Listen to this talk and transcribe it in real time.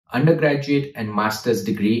Undergraduate and master's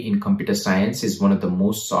degree in computer science is one of the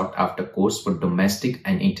most sought after course for domestic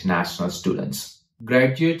and international students.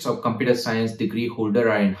 Graduates of computer science degree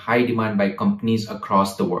holder are in high demand by companies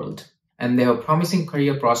across the world, and they have a promising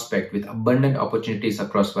career prospect with abundant opportunities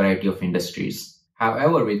across a variety of industries.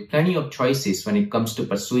 However, with plenty of choices when it comes to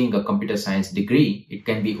pursuing a computer science degree, it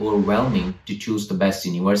can be overwhelming to choose the best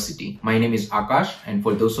university. My name is Akash, and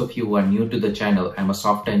for those of you who are new to the channel, I'm a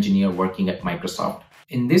software engineer working at Microsoft.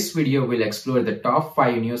 In this video, we'll explore the top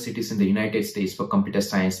 5 universities in the United States for computer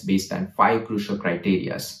science based on 5 crucial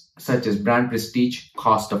criteria, such as brand prestige,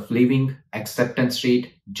 cost of living, acceptance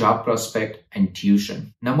rate, job prospect, and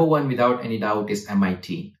tuition. Number 1, without any doubt, is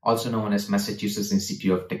MIT, also known as Massachusetts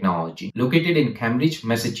Institute of Technology. Located in Cambridge,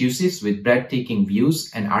 Massachusetts, with breathtaking views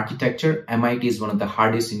and architecture, MIT is one of the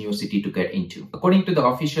hardest universities to get into. According to the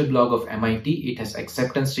official blog of MIT, it has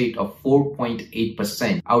acceptance rate of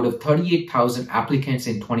 4.8%. Out of 38,000 applicants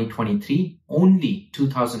in 2023, only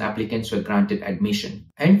 2,000 applicants were granted admission.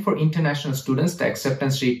 And for international students, the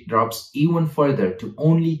acceptance rate drops even further to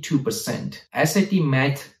only 2%. SAT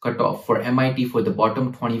math cutoff for MIT for the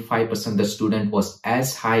bottom 25% of the student was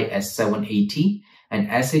as high as 780, and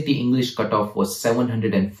SAT English cutoff was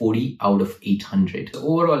 740 out of 800. So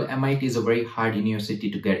overall, MIT is a very hard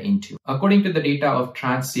university to get into. According to the data of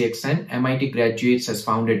TransCXN, MIT graduates has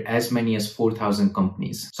founded as many as 4,000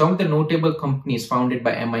 companies. Some of the notable companies founded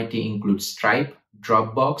by MIT include Stripe,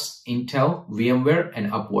 Dropbox, Intel, VMware,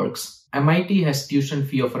 and Upworks. MIT has tuition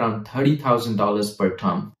fee of around $30,000 per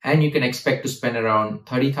term, and you can expect to spend around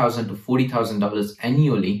 $30,000 to $40,000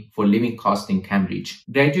 annually for living costs in Cambridge.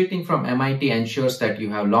 Graduating from MIT ensures that you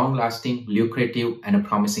have long-lasting, lucrative, and a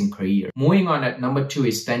promising career. Moving on, at number 2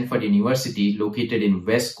 is Stanford University, located in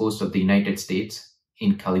west coast of the United States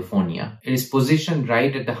in California. It is positioned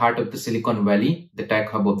right at the heart of the Silicon Valley, the tech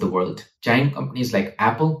hub of the world. Giant companies like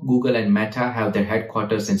Apple, Google, and Meta have their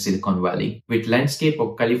headquarters in Silicon Valley. With landscape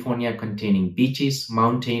of California containing beaches,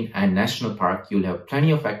 mountain, and national park, you'll have plenty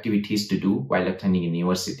of activities to do while attending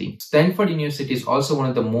university. Stanford University is also one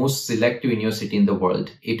of the most selective university in the world.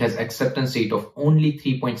 It has acceptance rate of only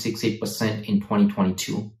 3.68% in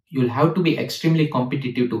 2022. You'll have to be extremely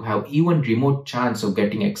competitive to have even remote chance of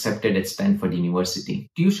getting accepted at Stanford University.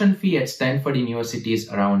 Tuition fee at Stanford University is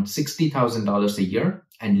around $60,000 a year,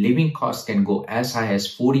 and living costs can go as high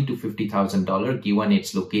as $40,000 to $50,000 given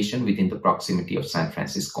its location within the proximity of San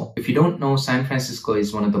Francisco. If you don't know, San Francisco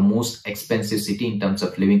is one of the most expensive city in terms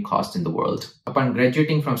of living costs in the world. Upon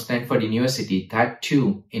graduating from Stanford University, that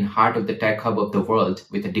too in heart of the tech hub of the world,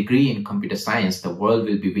 with a degree in computer science, the world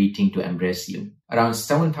will be waiting to embrace you. Around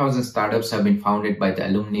 7,000 startups have been founded by the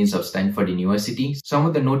alumni of Stanford University. Some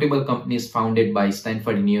of the notable companies founded by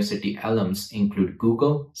Stanford University alums include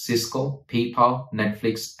Google, Cisco, PayPal,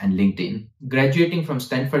 Netflix, and LinkedIn. Graduating from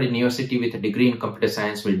Stanford University with a degree in computer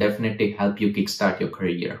science will definitely help you kickstart your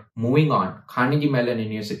career. Moving on, Carnegie Mellon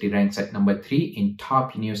University ranks at number 3 in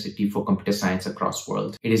top university for computer science across the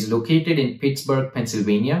world. It is located in Pittsburgh,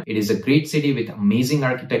 Pennsylvania. It is a great city with amazing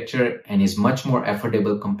architecture and is much more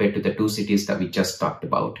affordable compared to the 2 cities that we just talked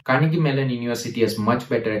about. Carnegie Mellon University has much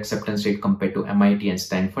better acceptance rate compared to MIT and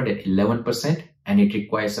Stanford at 11%, and it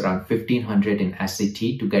requires around 1,500 in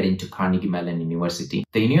SAT to get into Carnegie Mellon University.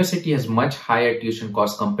 The university has much higher tuition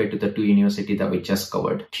costs compared to the 2 universities that we just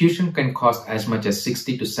covered. Tuition can cost as much as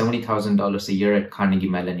 $60,000 to $70,000 a year at Carnegie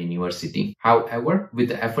Mellon University. However, with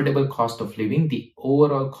the affordable cost of living, the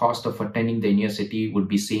overall cost of attending the university would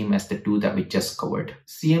be same as the 2 that we just covered.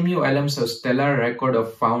 CMU alums have stellar record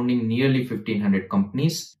of founding nearly 1,500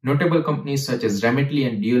 companies. Notable companies such as Remitly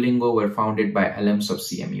and Duolingo were founded by alums of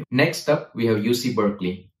CMU. Next up, we have UC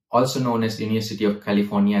Berkeley, also known as University of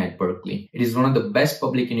California at Berkeley. It is one of the best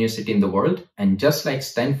public universities in the world, and just like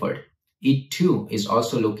Stanford, it too is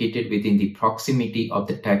also located within the proximity of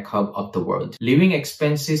the tech hub of the world. Living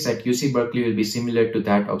expenses at UC Berkeley will be similar to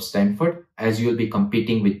that of Stanford, as you will be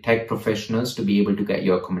competing with tech professionals to be able to get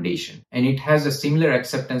your accommodation. And it has a similar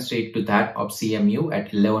acceptance rate to that of CMU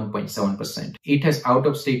at 11.7%. It has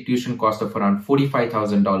out-of-state tuition cost of around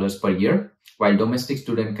 $45,000 per year, while domestic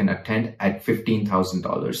student can attend at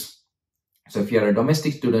 $15,000. So if you're a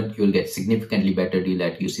domestic student, you'll get significantly better deal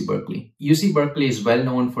at UC Berkeley. UC Berkeley is well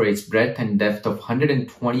known for its breadth and depth of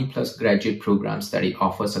 120 plus graduate programs that it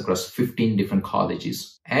offers across 15 different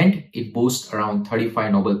colleges. and it boasts around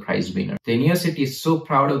 35 Nobel Prize winners. The university is so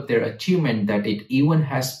proud of their achievement that it even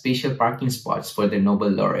has special parking spots for their Nobel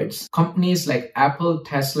laureates. Companies like Apple,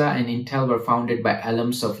 Tesla, and Intel were founded by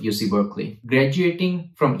alums of UC Berkeley.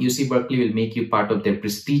 Graduating from UC Berkeley will make you part of their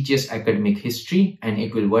prestigious academic history, and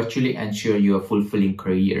it will virtually ensure you a fulfilling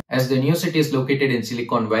career. As the university is located in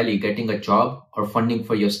Silicon Valley, getting a job or funding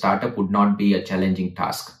for your startup would not be a challenging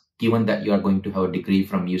task, given that you are going to have a degree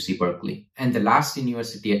from UC Berkeley. And the last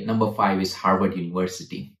university at number 5 is Harvard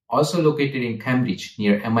University. Also located in Cambridge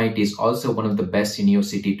near MIT, is also one of the best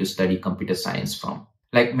universities to study computer science from.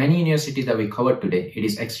 Like many universities that we covered today, it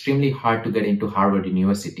is extremely hard to get into Harvard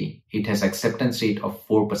University. It has acceptance rate of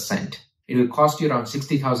 4%. It will cost you around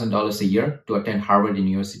 $60,000 a year to attend Harvard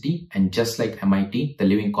University, and just like MIT, the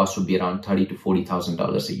living cost would be around $30,000 to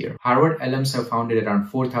 $40,000 a year. Harvard alums have founded around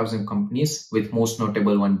 4,000 companies, with most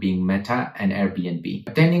notable one being Meta and Airbnb.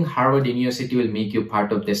 Attending Harvard University will make you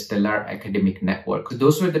part of their stellar academic network. So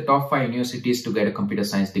those were the top 5 universities to get a computer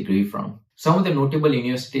science degree from. Some of the notable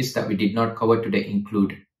universities that we did not cover today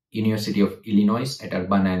include University of Illinois at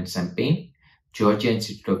Urbana and Champaign, Georgia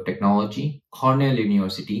Institute of Technology, Cornell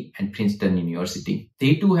University, and Princeton University.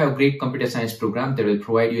 They too have great computer science programs that will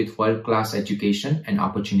provide you with world-class education and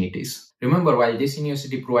opportunities. Remember, while this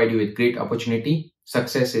university provides you with great opportunity,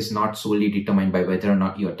 success is not solely determined by whether or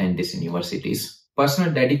not you attend these universities.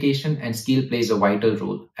 Personal dedication and skill plays a vital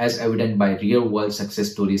role, as evident by real-world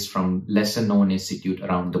success stories from lesser-known institutes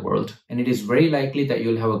around the world. And it is very likely that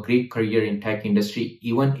you'll have a great career in tech industry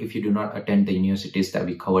even if you do not attend the universities that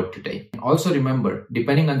we covered today. And also remember,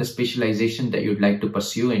 depending on the specialization that you'd like to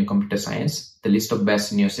pursue in computer science, the list of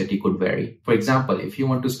best university could vary. For example, if you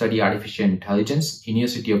want to study artificial intelligence,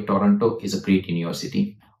 University of Toronto is a great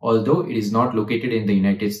university. Although it is not located in the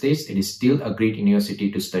United States, it is still a great university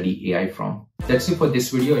to study AI from. That's it for this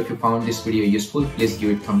video. If you found this video useful, please give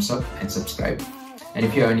it a thumbs up and subscribe. And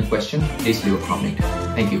if you have any questions, please leave a comment.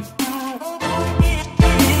 Thank you.